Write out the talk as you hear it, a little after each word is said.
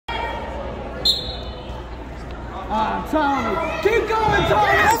Thomas. Keep going,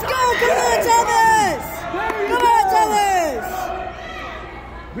 Thomas. Let's go. Come on, Thomas. Come on, Thomas.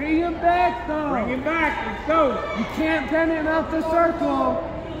 Bring him back, though. Bring him back. Let's go. You can't pin him out the circle.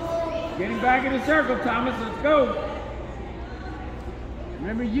 Get him back in the circle, Thomas. Let's go.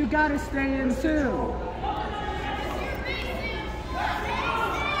 Remember, you got to stay in, too.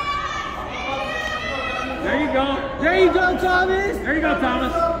 There you go. There you go, Thomas. There you go,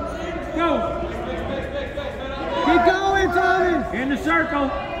 Thomas. Let's go. Keep going, Thomas. In the circle.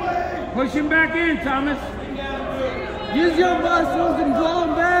 Push him back in, Thomas. Use your muscles and blow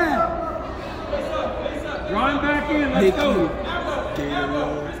him back. Draw him back in. Let's go.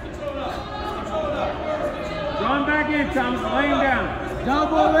 Draw him back in, Thomas. Lay him down.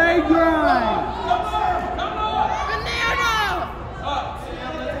 Double leg grind.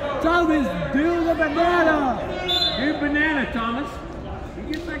 Thomas, do the banana. Do banana, Thomas. You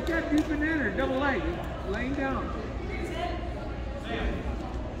get like that, do banana, double leg. Laying down.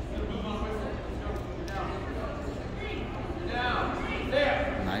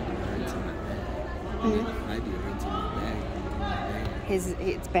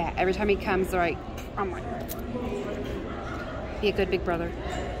 It's bad. Every time he comes, they're like, oh my. Be a good big brother.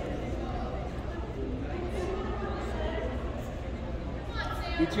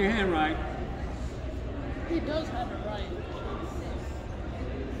 Get your hand right. He does have it right.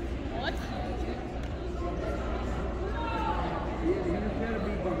 What? He's got to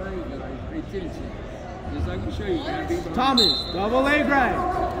be behind you. Pay attention. Just like we show you, got to be behind. Thomas, double leg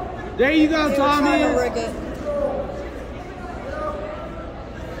grind. There you go, Thomas.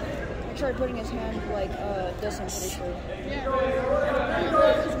 Try putting his hand like this, I'm pretty sure.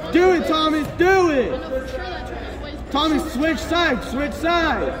 Do it, Thomas, do it. I know for sure that's one of the ways. Thomas, switch sides, switch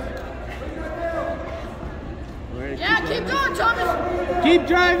sides. Yeah, keep going, Thomas. Keep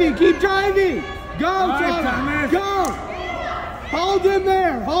driving, keep driving. Go, right, Thomas, go. Hold him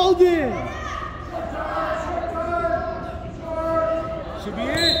there, hold him. Should be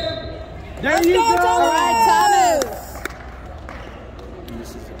it. There you go. All right, Thomas. This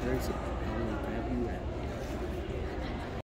is the third set.